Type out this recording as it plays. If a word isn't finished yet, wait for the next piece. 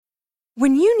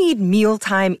When you need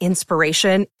mealtime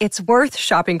inspiration, it's worth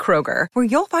shopping Kroger, where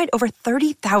you'll find over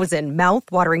 30,000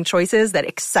 mouth-watering choices that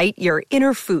excite your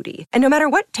inner foodie. And no matter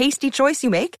what tasty choice you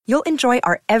make, you'll enjoy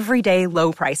our everyday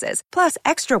low prices, plus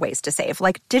extra ways to save,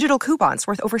 like digital coupons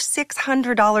worth over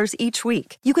 $600 each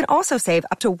week. You can also save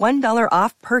up to $1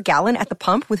 off per gallon at the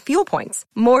pump with fuel points.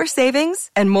 More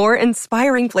savings and more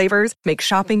inspiring flavors make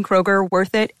shopping Kroger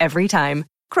worth it every time.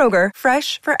 Kroger,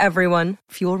 fresh for everyone.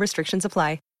 Fuel restrictions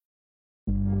apply.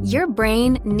 Your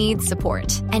brain needs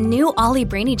support, and new Ollie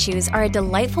Brainy Chews are a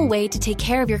delightful way to take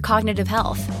care of your cognitive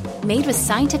health. Made with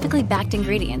scientifically backed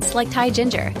ingredients like Thai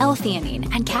ginger,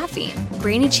 L-theanine, and caffeine,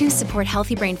 Brainy Chews support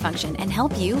healthy brain function and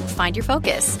help you find your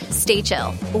focus, stay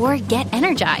chill, or get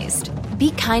energized.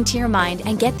 Be kind to your mind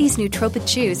and get these nootropic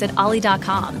chews at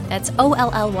ollie.com. That's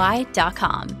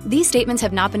OLLY.com. These statements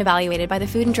have not been evaluated by the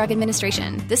Food and Drug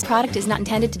Administration. This product is not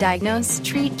intended to diagnose,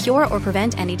 treat, cure, or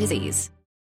prevent any disease.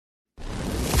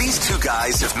 These two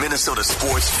guys have Minnesota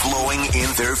sports flowing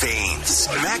in their veins.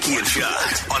 Mackie and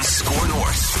Judd on Score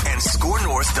North and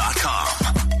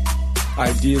ScoreNorth.com.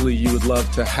 Ideally, you would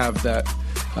love to have that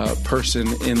person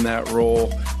in that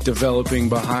role developing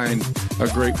behind a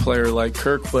great player like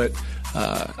Kirk, but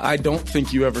I don't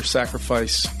think you ever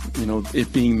sacrifice,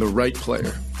 it being the right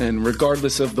player. And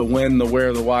regardless of the when, the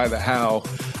where, the why, the how,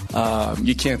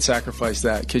 you can't sacrifice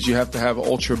that because you have to have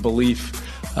ultra belief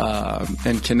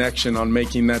and connection on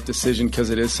making that decision because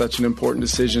it is such an important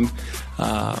decision.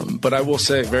 But I will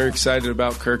say, very excited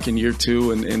about Kirk in year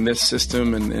two and in this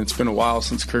system. And it's been a while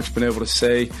since Kirk's been able to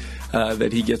say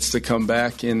that he gets to come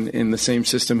back in the same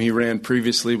system he ran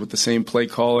previously with the same play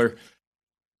caller.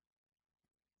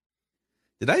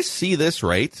 Did I see this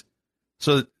right?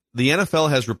 So the NFL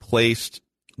has replaced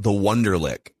the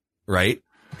Wonderlic, right,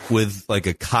 with like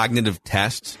a cognitive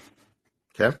test.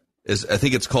 Okay. I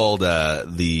think it's called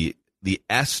the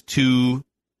S2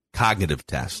 cognitive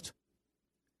test.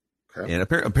 Okay. And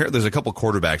apparently there's a couple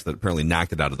quarterbacks that apparently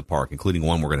knocked it out of the park, including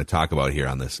one we're going to talk about here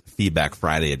on this Feedback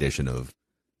Friday edition of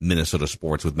Minnesota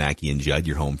Sports with Mackie and Judd.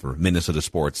 You're home for Minnesota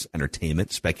sports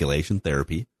entertainment, speculation,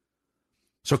 therapy.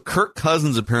 So Kirk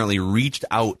Cousins apparently reached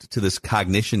out to this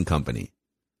cognition company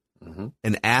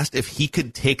and asked if he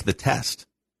could take the test.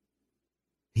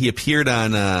 He appeared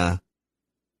on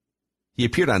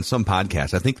some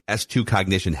podcast. I think S2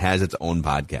 Cognition has its own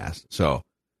podcast. So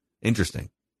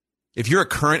interesting. If you're a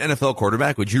current NFL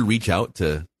quarterback, would you reach out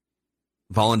to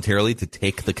voluntarily to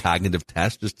take the cognitive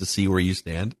test just to see where you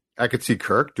stand? I could see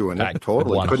Kirk doing it.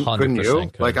 Totally. Couldn't you?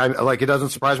 Could. Like it doesn't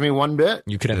surprise me one bit.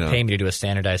 You couldn't pay me to do a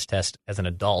standardized test as an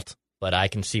adult, but I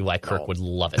can see why Kirk would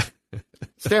love it.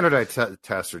 Standardized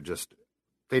tests are just,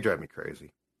 they drive me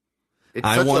crazy.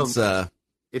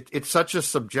 It's such a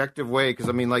subjective way because,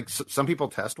 some people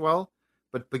test well,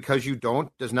 but because you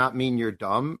don't does not mean you're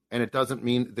dumb, and it doesn't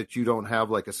mean that you don't have,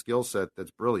 a skill set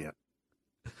that's brilliant.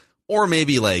 Or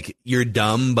maybe, you're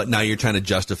dumb, but now you're trying to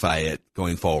justify it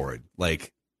going forward.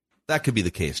 That could be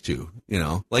the case, too,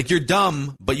 You're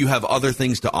dumb, but you have other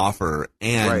things to offer,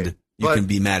 and you can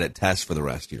be mad at tests for the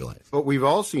rest of your life. But we've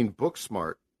all seen book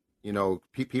smart,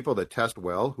 people that test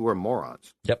well who are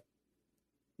morons. Yep.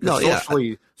 No,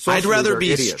 socially, I'd rather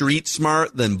be idiots. Street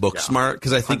smart than book smart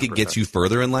because I think 100%. It gets you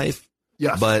further in life.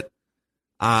 Yes. But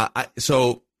I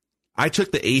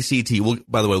took the ACT.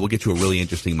 By the way, we'll get you a really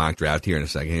interesting mock draft here in a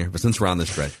second here. But since we're on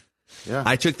this stretch,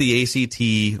 I took the ACT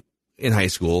in high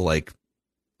school. Like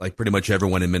pretty much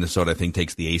everyone in Minnesota, I think,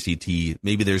 takes the ACT.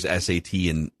 Maybe there's SAT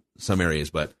in some areas,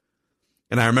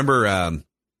 and I remember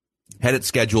had it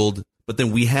scheduled. But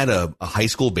then we had a high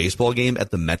school baseball game at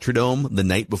the Metrodome the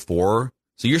night before.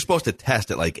 So you're supposed to test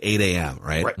at 8 a.m.,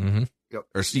 right? Right. Mm-hmm. Yep.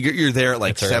 Or so you're there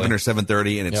at 7 or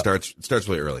 7:30, and it starts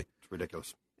really early. It's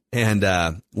ridiculous.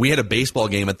 And we had a baseball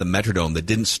game at the Metrodome that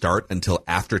didn't start until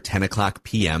after 10 o'clock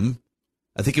p.m.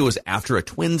 I think it was after a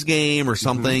Twins game or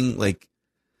something.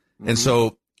 And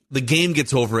so the game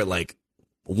gets over at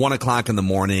 1 o'clock in the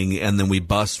morning, and then we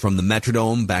bus from the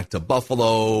Metrodome back to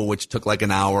Buffalo, which took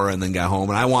an hour, and then got home.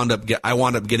 And I wound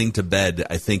up getting to bed,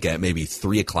 I think, at maybe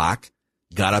 3 o'clock.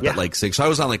 Got up at 6. So I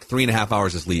was on 3.5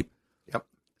 hours of sleep. Yep.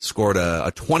 Scored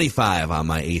a 25 on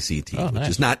my ACT, which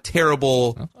is not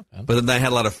terrible. But then I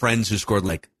had a lot of friends who scored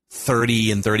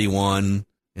 30 and 31.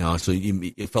 So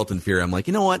you felt inferior. I'm like,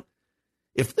 you know what?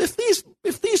 If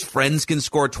these friends can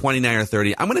score 29 or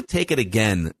 30, I'm going to take it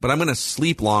again, but I'm going to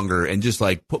sleep longer and just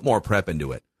put more prep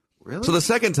into it. Really? So the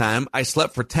second time, I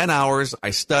slept for 10 hours. I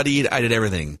studied. I did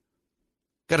everything.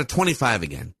 Got a 25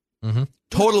 again. Mm-hmm.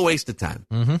 Total waste of time.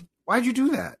 Mm-hmm. Why'd you do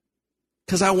that?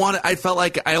 Because I felt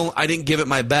like I didn't give it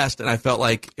my best, and I felt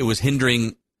like it was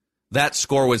hindering. That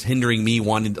score was hindering me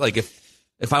wanting to,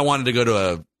 if I wanted to go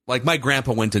to Like my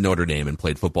grandpa went to Notre Dame and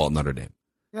played football at Notre Dame.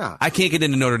 Yeah. I can't get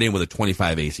into Notre Dame with a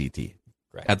 25 ACT.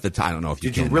 Right. At the time, I don't know if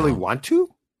Did you really want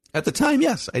to? At the time,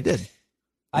 yes, I did.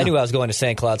 I knew I was going to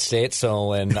St. Cloud State, so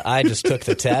when I just took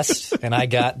the test and I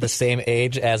got the same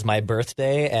age as my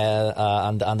birthday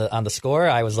on the score,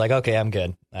 I was like, okay, I'm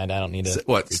good. I don't need to.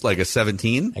 What? It's like a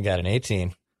 17? I got an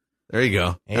 18. There you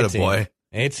go. 18. Attaboy.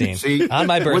 18. See, on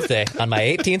my birthday, on my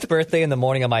 18th birthday in the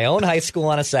morning of my own high school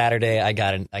on a Saturday, I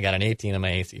got an 18 on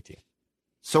my ACT.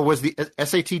 So was the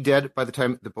SAT dead by the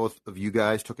time that both of you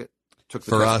guys took it?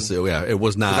 For us, it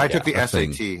was not. I took the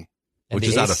thing, SAT. which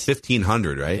is out of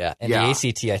 1,500, right? Yeah, and the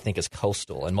ACT I think is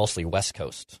coastal and mostly West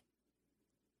Coast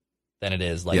than it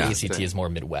is. ACT is more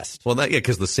Midwest. Well,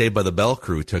 because the Saved by the Bell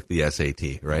crew took the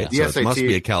SAT, right? Yeah. So it must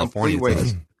be a California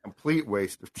thing. Complete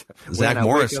waste of time. Zach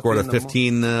Morris scored a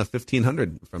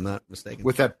 1,500 from that mistake.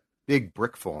 With that big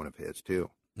brick phone of his,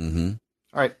 too. Mm-hmm.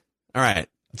 All right. I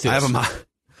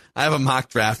have a mock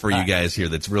draft for you guys here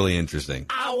that's really interesting.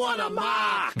 I want a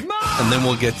mock! And then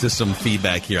we'll get to some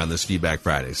feedback here on this Feedback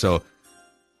Friday. So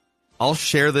I'll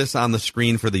share this on the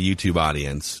screen for the YouTube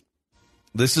audience.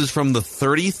 This is from the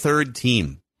 33rd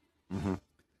team. Mm-hmm.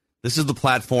 This is the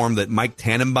platform that Mike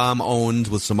Tannenbaum owns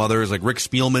with some others, like Rick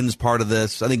Spielman's part of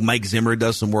this. I think Mike Zimmer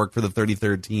does some work for the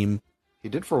 33rd team. He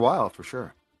did for a while, for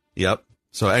sure. Yep.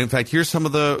 So, in fact, here's some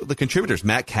of the contributors.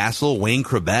 Matt Castle, Wayne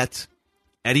Crabette,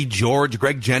 Eddie George,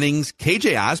 Greg Jennings,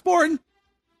 KJ Osborne.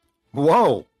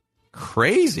 Whoa.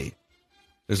 Crazy.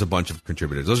 There's a bunch of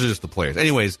contributors. Those are just the players.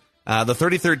 Anyways, the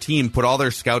 33rd team put all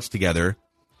their scouts together,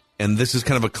 and this is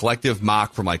kind of a collective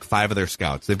mock from like 5 of their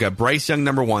scouts. They've got Bryce Young,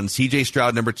 number 1, C.J.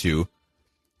 Stroud, number 2.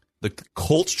 The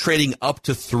Colts trading up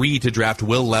to 3 to draft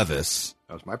Will Levis.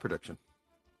 That was my prediction.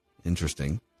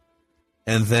 Interesting.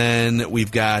 And then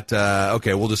we've got,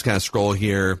 we'll just kind of scroll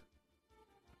here.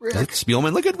 Rick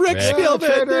Spielman. Look at Rick Spielman.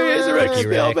 There he is, Rick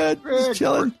Spielman. He's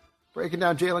chilling. Breaking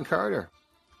down Jalen Carter.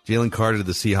 Jalen Carter to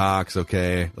the Seahawks.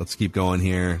 Okay, let's keep going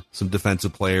here. Some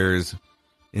defensive players.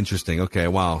 Interesting. Okay,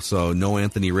 wow. So no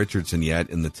Anthony Richardson yet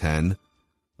in the 10.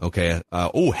 Okay.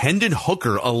 Hendon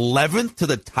Hooker, 11th to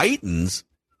the Titans.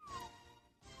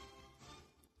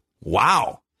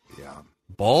 Wow. Yeah.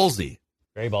 Ballsy.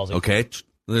 Very ballsy. Okay.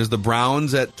 There's the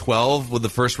Browns at 12 with the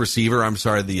first receiver. I'm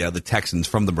sorry, the Texans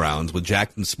from the Browns with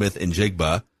Jackson Smith and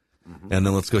Jigba. Mm-hmm. And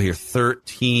then let's go here.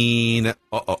 13.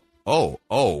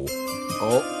 Whoa.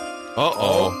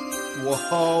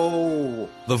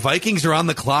 The Vikings are on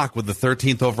the clock with the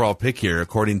 13th overall pick here,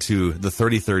 according to the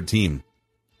 33rd team.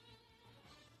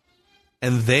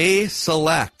 And they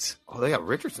select... Oh, they got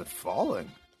Richardson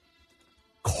falling.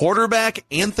 Quarterback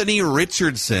Anthony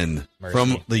Richardson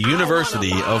from the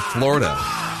University of Florida.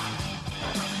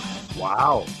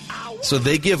 Wow. So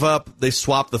they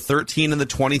swap the 13 and the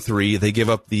 23. They give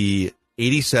up the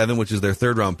 87, which is their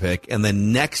 3rd round pick, and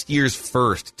then next year's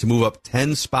first to move up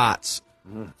 10 spots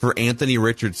for Anthony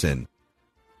Richardson.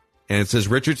 And it says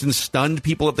Richardson stunned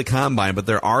people at the combine, but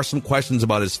there are some questions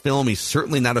about his film. He's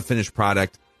certainly not a finished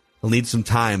product. He'll need some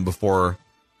time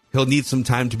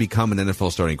to become an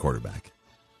NFL starting quarterback.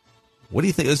 What do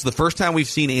you think? This is the first time we've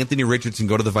seen Anthony Richardson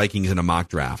go to the Vikings in a mock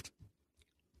draft.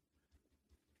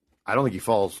 I don't think he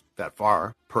falls that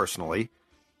far, personally.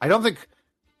 I don't think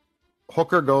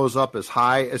Hooker goes up as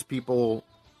high as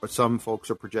some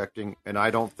folks are projecting, and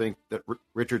I don't think that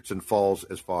Richardson falls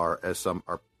as far as some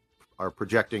are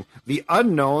projecting. The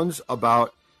unknowns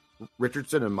about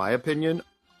Richardson, in my opinion,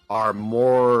 are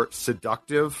more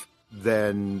seductive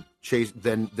than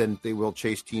they will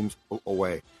chase teams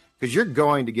away. Because you're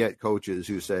going to get coaches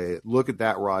who say, "Look at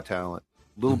that raw talent,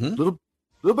 little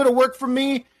bit of work from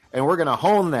me, and we're going to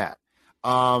hone that."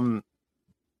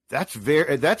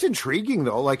 That's intriguing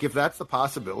though. Like if that's the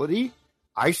possibility,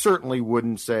 I certainly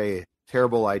wouldn't say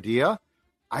terrible idea.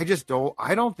 I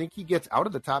don't think he gets out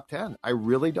of the top 10. I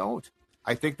really don't.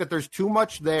 I think that there's too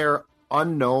much there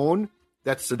unknown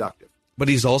that's seductive. But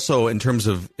he's also, in terms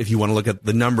of, if you want to look at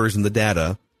the numbers and the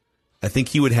data, I think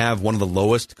he would have one of the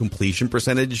lowest completion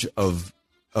percentage of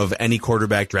any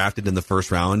quarterback drafted in the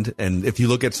first round. And if you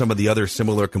look at some of the other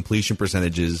similar completion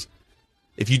percentages,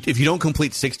 if you don't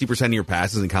complete 60% of your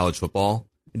passes in college football,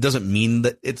 it doesn't mean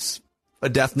that it's a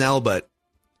death knell. But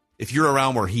if you're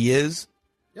around where he is,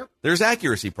 there's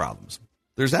accuracy problems.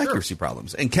 There's accuracy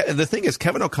problems. And the thing is,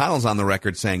 Kevin O'Connell's on the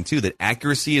record saying, too, that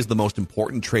accuracy is the most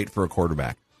important trait for a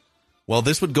quarterback. Well,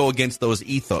 this would go against his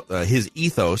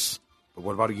ethos. But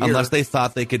what about a year? Unless they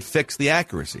thought they could fix the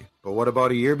accuracy. But what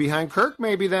about a year behind Kirk,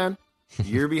 maybe then? A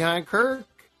year behind Kirk,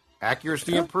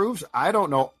 accuracy improves? I don't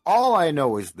know. All I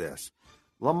know is this.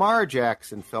 Lamar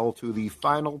Jackson fell to the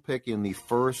final pick in the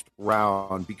first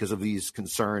round because of these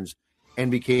concerns and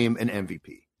became an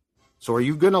MVP. So are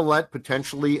you going to let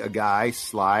potentially a guy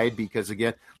slide? Because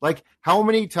again, like how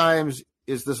many times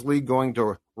is this league going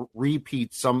to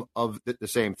repeat some of the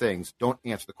same things? Don't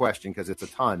answer the question because it's a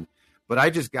ton. But I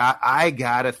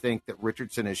got to think that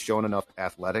Richardson has shown enough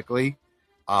athletically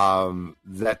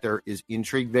that there is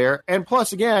intrigue there. And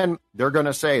plus, again, they're going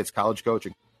to say it's college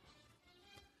coaching.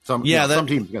 Some teams are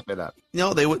going to say that.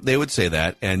 No, they would say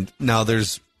that. And now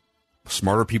there's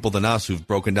smarter people than us who've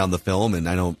broken down the film, and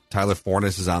I know Tyler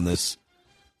Fornes is on this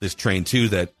train too,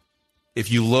 that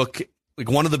if you look, like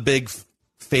one of the big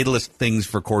fatalist things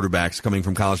for quarterbacks coming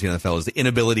from college to the NFL is the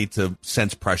inability to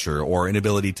sense pressure or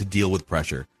inability to deal with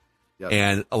pressure. Yep.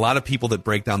 And a lot of people that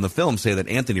break down the film say that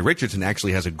Anthony Richardson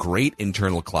actually has a great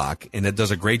internal clock, and it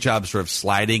does a great job sort of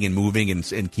sliding and moving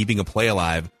and keeping a play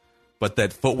alive, but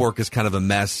that footwork is kind of a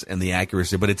mess and the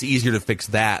accuracy, but it's easier to fix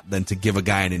that than to give a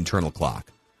guy an internal clock.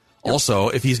 Yep. Also,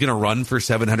 if he's going to run for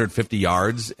 750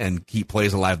 yards and keep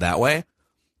plays alive that way,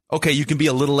 okay, you can be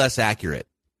a little less accurate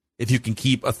if you can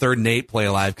keep a 3rd and 8 play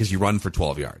alive because you run for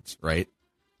 12 yards, right?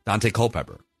 Dante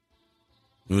Culpepper.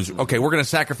 It was, okay, we're going to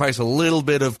sacrifice a little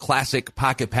bit of classic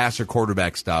pocket passer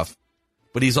quarterback stuff,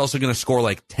 but he's also going to score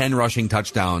like 10 rushing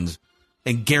touchdowns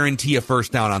and guarantee a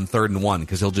first down on 3rd and 1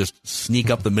 because he'll just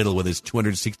sneak up the middle with his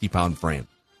 260-pound frame.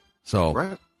 So,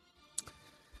 right.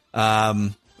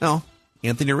 No,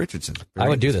 Anthony Richardson. I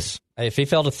would do this. If he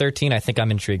fell to 13, I think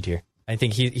I'm intrigued here. I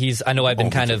think he's. I know I've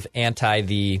been kind of anti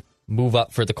the move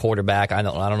up for the quarterback. I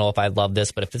don't know if I love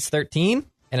this, but if it's 13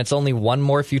 and it's only one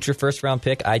more future first round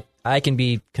pick, I can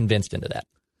be convinced into that.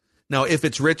 Now, if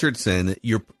it's Richardson,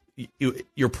 you're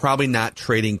probably not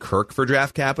trading Kirk for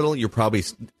draft capital. You're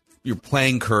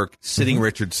playing Kirk, sitting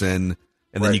Richardson,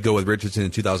 and then you go with Richardson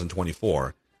in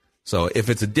 2024. So if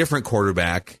it's a different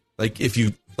quarterback, like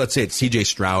let's say it's C.J.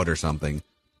 Stroud or something,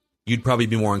 you'd probably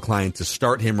be more inclined to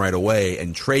start him right away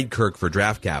and trade Kirk for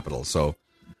draft capital. So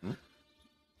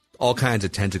all kinds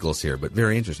of tentacles here, but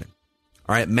very interesting.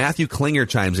 All right, Matthew Klinger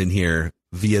chimes in here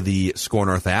via the Score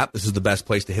North app. This is the best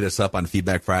place to hit us up on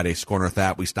Feedback Friday. Score North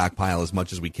app. We stockpile as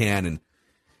much as we can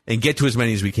and get to as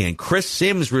many as we can. Chris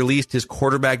Sims released his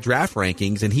quarterback draft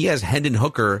rankings, and he has Hendon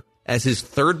Hooker as his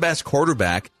 3rd best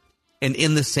quarterback and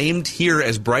in the same tier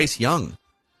as Bryce Young.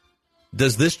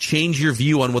 Does this change your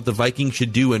view on what the Vikings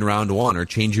should do in round 1 or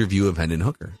change your view of Hendon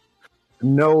Hooker?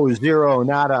 No, zero,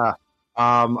 nada.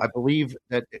 I believe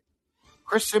that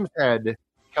Chris Sims had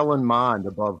Kellen Mond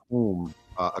above whom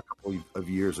a couple of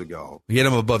years ago. He had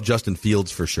him above Justin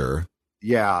Fields for sure.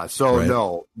 Yeah, so right?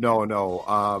 No.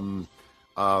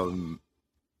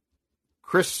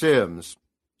 Chris Sims,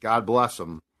 God bless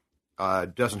him,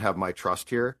 doesn't have my trust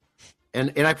here.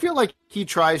 And I feel like he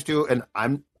tries to, and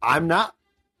I'm not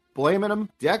blaming him.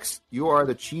 Dex, you are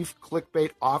the chief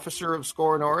clickbait officer of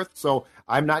Score North, so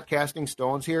I'm not casting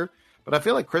stones here. But I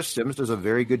feel like Chris Sims does a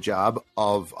very good job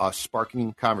of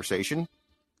sparking conversation.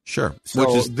 Sure,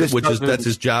 so that's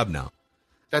his job now.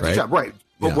 That's his job, right?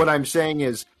 But what I'm saying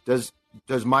is, does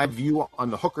my view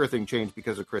on the Hooker thing change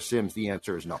because of Chris Sims? The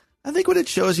answer is no. I think what it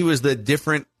shows you is that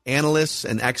different analysts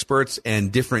and experts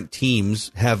and different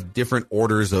teams have different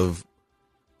orders of.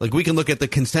 Like, we can look at the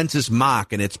consensus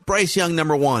mock, and it's Bryce Young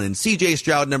number 1, and C.J.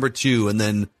 Stroud number 2, and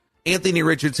then Anthony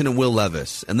Richardson and Will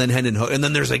Levis, and then Hendon Hooker, and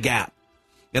then there's a gap,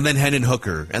 and then Hendon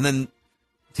Hooker, and then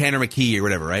Tanner McKee or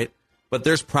whatever, right? But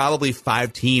there's probably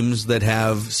 5 teams that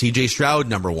have C.J. Stroud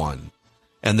number 1,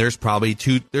 and there's probably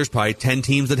 10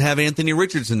 teams that have Anthony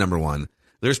Richardson number 1.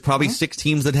 There's probably 6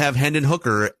 teams that have Hendon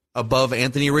Hooker above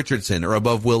Anthony Richardson or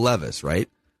above Will Levis, right?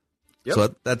 Yep.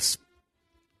 So that's.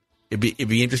 It'd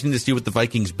be interesting to see what the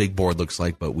Vikings big board looks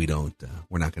like, but we're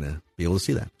not going to be able to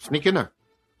see that. Sneak in there.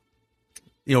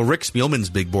 You know, Rick Spielman's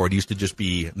big board used to just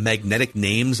be magnetic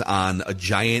names on a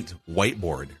giant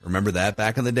whiteboard. Remember that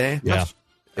back in the day? Yeah.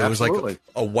 It was like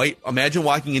a white, imagine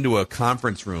walking into a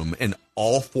conference room and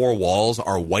all 4 walls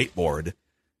are whiteboard,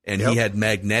 and he had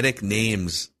magnetic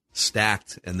names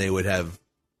stacked, and they'd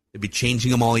be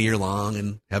changing them all year long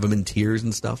and have them in tiers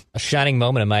and stuff. A shining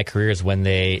moment in my career is when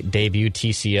they debuted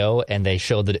TCO and they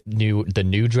showed the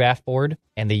new draft board,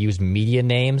 and they used media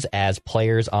names as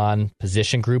players on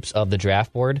position groups of the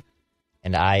draft board.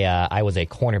 And I was a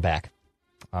cornerback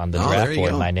on the draft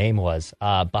board. My name was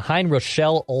behind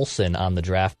Rochelle Olsen on the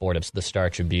draft board of the Star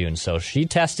Tribune. So she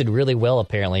tested really well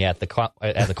apparently as a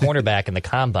cornerback in the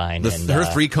combine. Her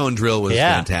 3-cone drill was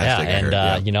fantastic.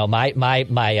 Yeah,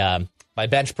 and my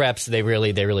bench preps, they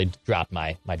really dropped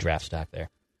my draft stock there.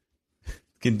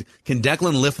 Can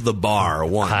Declan lift the bar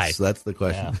once? That's the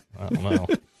question. Yeah, I don't know.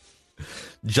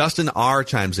 Justin R.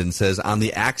 chimes in and says, on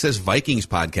the Access Vikings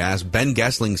podcast, Ben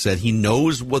Gessling said he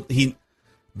knows what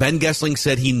Ben Gessling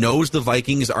said he knows the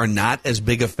Vikings are not as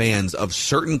big of fans of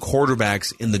certain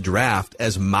quarterbacks in the draft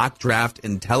as mock draft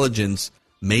intelligence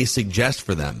may suggest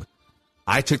for them.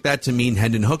 I took that to mean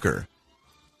Hendon Hooker.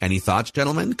 Any thoughts,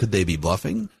 gentlemen? Could they be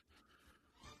bluffing?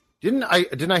 Didn't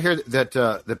I hear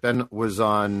that Ben was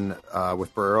on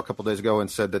with Burrow a couple days ago and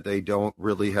said that they don't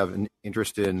really have an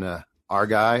interest in our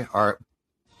guy, our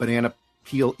banana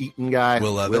peel eating guy,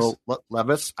 Will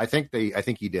Levis. I think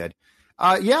he did.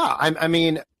 Yeah, I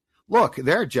mean, look,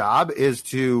 their job is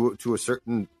to a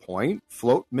certain point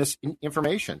float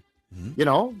misinformation. Mm-hmm. You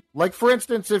know, like for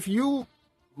instance, if you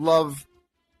love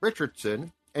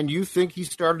Richardson and you think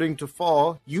he's starting to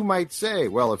fall, you might say,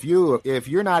 well, if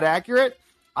you're not accurate,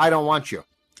 I don't want you.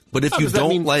 But if you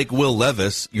don't like Will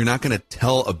Levis, you're not going to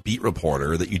tell a beat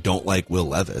reporter that you don't like Will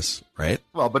Levis, right?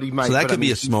 Well, but he might. So that could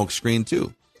be a smoke screen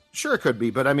too. Sure, it could be.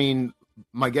 But I mean,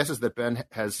 my guess is that Ben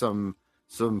has some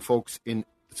folks in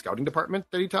the scouting department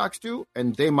that he talks to,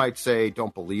 and they might say,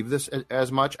 don't believe this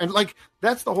as much. And like,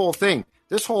 that's the whole thing.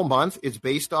 This whole month is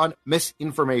based on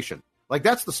misinformation. Like,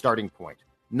 that's the starting point,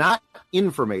 not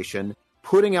information,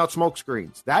 putting out smoke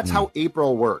screens. That's how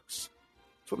April works.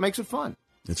 That's what makes it fun.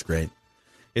 It's great.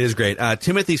 It is great.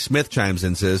 Timothy Smith chimes in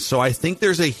and says, so I think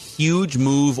there's a huge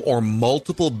move or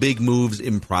multiple big moves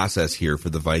in process here for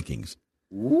the Vikings.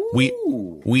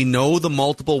 Ooh. We know the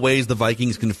multiple ways the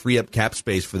Vikings can free up cap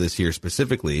space for this year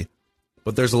specifically,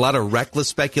 but there's a lot of reckless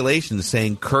speculation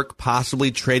saying Kirk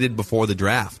possibly traded before the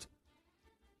draft.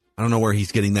 I don't know where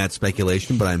he's getting that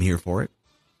speculation, but I'm here for it.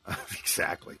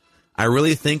 Exactly. I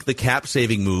really think the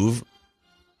cap-saving move,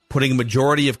 putting a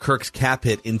majority of Kirk's cap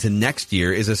hit into next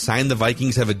year, is a sign the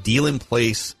Vikings have a deal in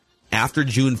place after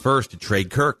June 1st to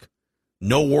trade Kirk.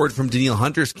 No word from Danielle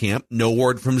Hunter's camp, no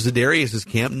word from Za'Darius'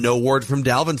 camp, no word from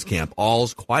Dalvin's camp.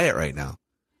 All's quiet right now.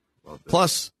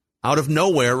 Plus, out of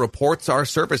nowhere, reports are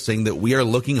surfacing that we are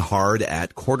looking hard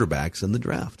at quarterbacks in the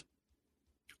draft.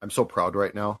 I'm so proud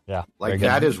right now. Yeah. Like,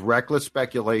 that is reckless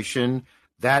speculation.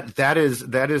 That is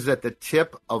at the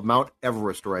tip of Mount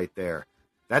Everest right there.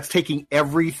 That's taking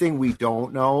everything we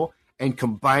don't know and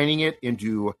combining it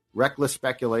into reckless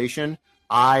speculation.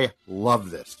 I love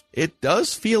this. It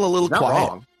does feel a little quiet.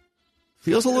 Wrong.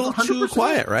 Feels a little 100%. Too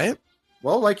quiet, right?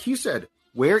 Well, like he said,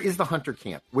 where is the Hunter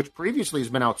camp, which previously has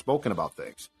been outspoken about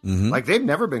things. Mm-hmm. Like, they've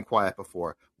never been quiet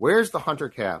before. Where's the Hunter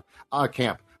camp?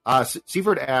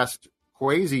 Seifert asked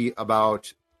Kwesi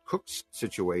about Cook's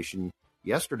situation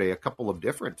yesterday a couple of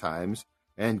different times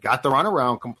and got the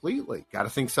runaround completely. Got to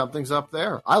think something's up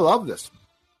there. I love this.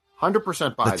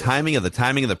 100% behind the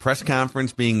timing of the press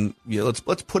conference being, let's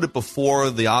put it before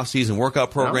the off-season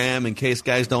workout program in case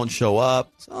guys don't show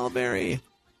up. It's all very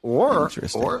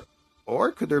interesting.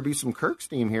 Or could there be some Kirk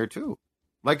steam here too?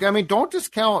 Like, I mean, don't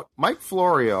discount Mike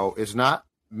Florio is not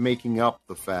making up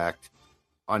the fact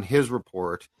on his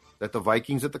report that the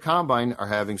Vikings at the Combine are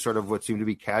having sort of what seem to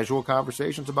be casual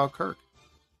conversations about Kirk.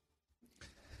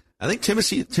 I think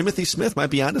Timothy Smith might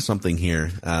be onto something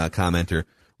here, commenter.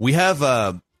 We have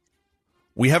a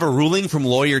ruling from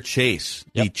Lawyer Chase,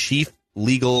 the chief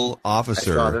legal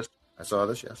officer. I saw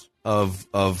this, yes.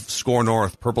 Of Score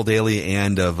North, Purple Daily,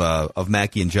 and of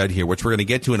Mackey and Judd here, which we're going to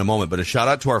get to in a moment. But a shout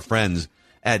out to our friends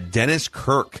at Dennis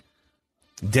Kirk.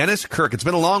 Dennis Kirk. It's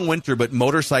been a long winter, but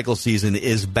motorcycle season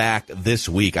is back this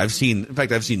week. I've seen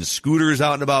scooters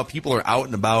out and about. People are out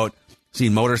and about,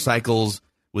 seeing motorcycles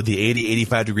with the 80,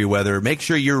 85 degree weather. Make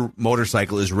sure your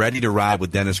motorcycle is ready to ride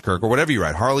with Dennis Kirk, or whatever you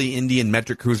ride. Harley, Indian,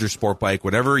 Metric Cruiser, Sport Bike,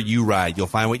 whatever you ride, you'll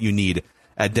find what you need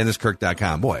at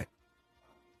DennisKirk.com. Boy.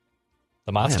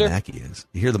 The monster? Yeah, Mackie is.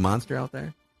 You hear the monster out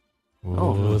there?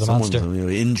 Ooh, the monster.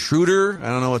 Intruder? I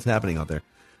don't know what's happening out there.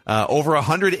 Over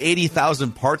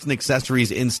 180,000 parts and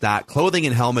accessories in stock, clothing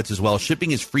and helmets as well.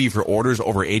 Shipping is free for orders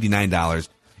over $89.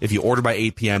 If you order by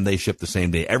 8 p.m., they ship the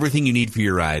same day. Everything you need for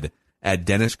your ride at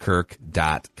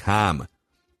DennisKirk.com.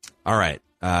 All right.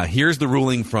 Here's the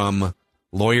ruling from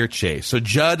Lawyer Chase. So,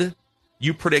 Judd,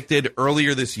 you predicted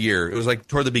earlier this year, it was like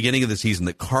toward the beginning of the season,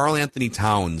 that Karl Anthony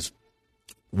Towns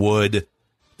there'd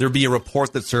be a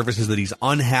report that surfaces that he's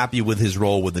unhappy with his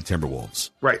role with the Timberwolves.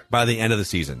 Right. By the end of the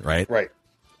season, right? Right.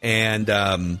 And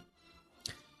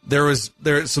there's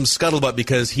some scuttlebutt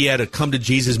because he had a come to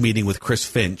Jesus meeting with Chris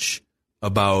Finch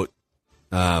about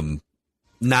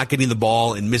not getting the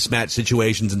ball in mismatch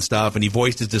situations and stuff, and he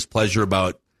voiced his displeasure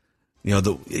about, he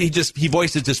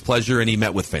voiced his displeasure and he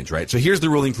met with Finch, right? So here's the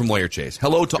ruling from Lawyer Chase.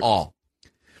 Hello to all.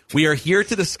 We are here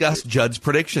to discuss Judd's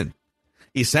prediction.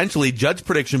 Essentially, Judd's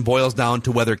prediction boils down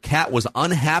to whether Cat was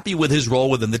unhappy with his role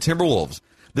within the Timberwolves.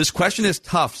 This question is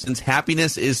tough since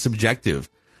happiness is subjective.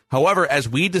 However, as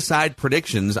we decide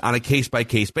predictions on a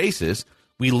case-by-case basis,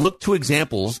 we look to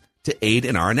examples to aid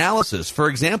in our analysis. For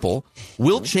example,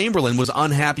 Wilt Chamberlain was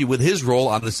unhappy with his role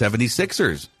on the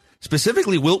 76ers.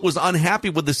 Specifically, Wilt was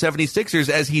unhappy with the 76ers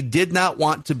as he did not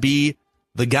want to be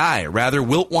the guy. Rather,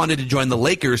 Wilt wanted to join the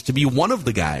Lakers to be one of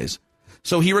the guys.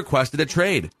 So he requested a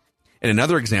trade. In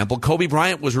another example, Kobe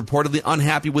Bryant was reportedly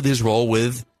unhappy with his role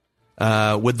with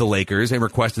the Lakers and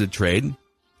requested a trade.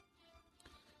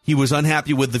 He was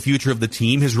unhappy with the future of the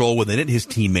team, his role within it, his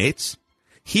teammates.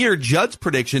 Here, Judd's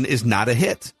prediction is not a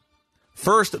hit.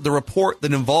 First, the report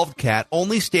that involved Cat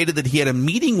only stated that he had a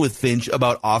meeting with Finch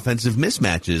about offensive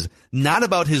mismatches, not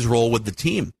about his role with the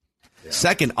team. Yeah.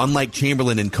 Second, unlike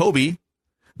Chamberlain and Kobe,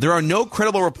 there are no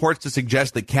credible reports to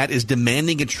suggest that Cat is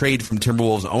demanding a trade from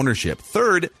Timberwolves ownership.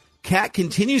 Third, Cat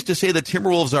continues to say the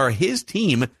Timberwolves are his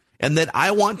team and that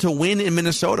I want to win in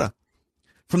Minnesota.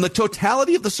 From the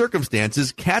totality of the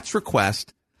circumstances, Cat's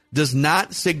request does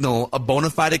not signal a bona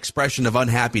fide expression of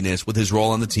unhappiness with his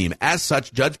role on the team. As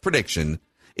such, Judd's prediction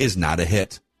is not a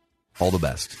hit. All the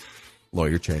best.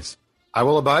 Lawyer Chase. I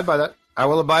will abide by that.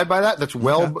 That's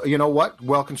you know what?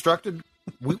 Well constructed.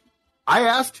 I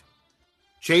asked.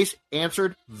 Chase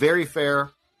answered. Very fair.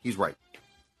 He's right.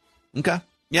 Okay.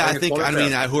 Yeah,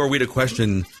 who are we to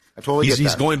question? I totally get that.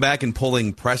 He's going back and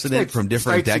pulling precedent from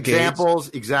different decades. Examples.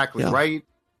 Exactly. Yeah. Right.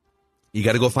 You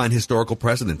got to go find historical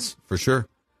precedents for sure.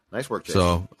 Nice work, Chase.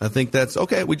 So I think that's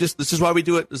okay. This is why we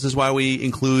do it. This is why we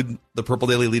include the Purple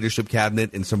Daily Leadership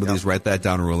Cabinet in some of these write that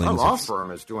down rulings. Our law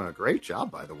firm is doing a great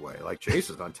job, by the way. Like Chase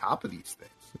is on top of these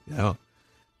things. Yeah,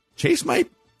 Chase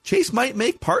might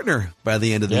make partner by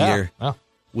the end of the year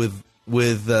with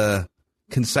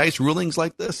concise rulings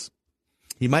like this.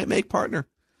 He might make partner.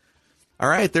 All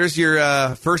right, there's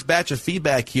your first batch of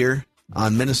feedback here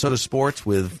on Minnesota Sports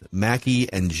with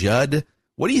Mackey and Judd.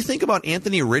 What do you think about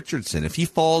Anthony Richardson if he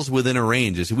falls within a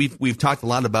range? We've talked a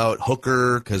lot about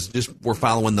Hooker because we're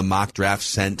following the mock draft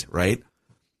sent, right?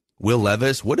 Will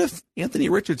Levis. What if Anthony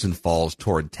Richardson falls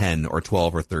toward 10 or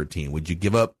 12 or 13? Would you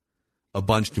give up a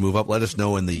bunch to move up? Let us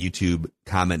know in the YouTube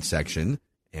comment section.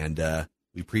 And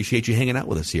we appreciate you hanging out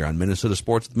with us here on Minnesota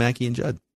Sports with Mackey and Judd.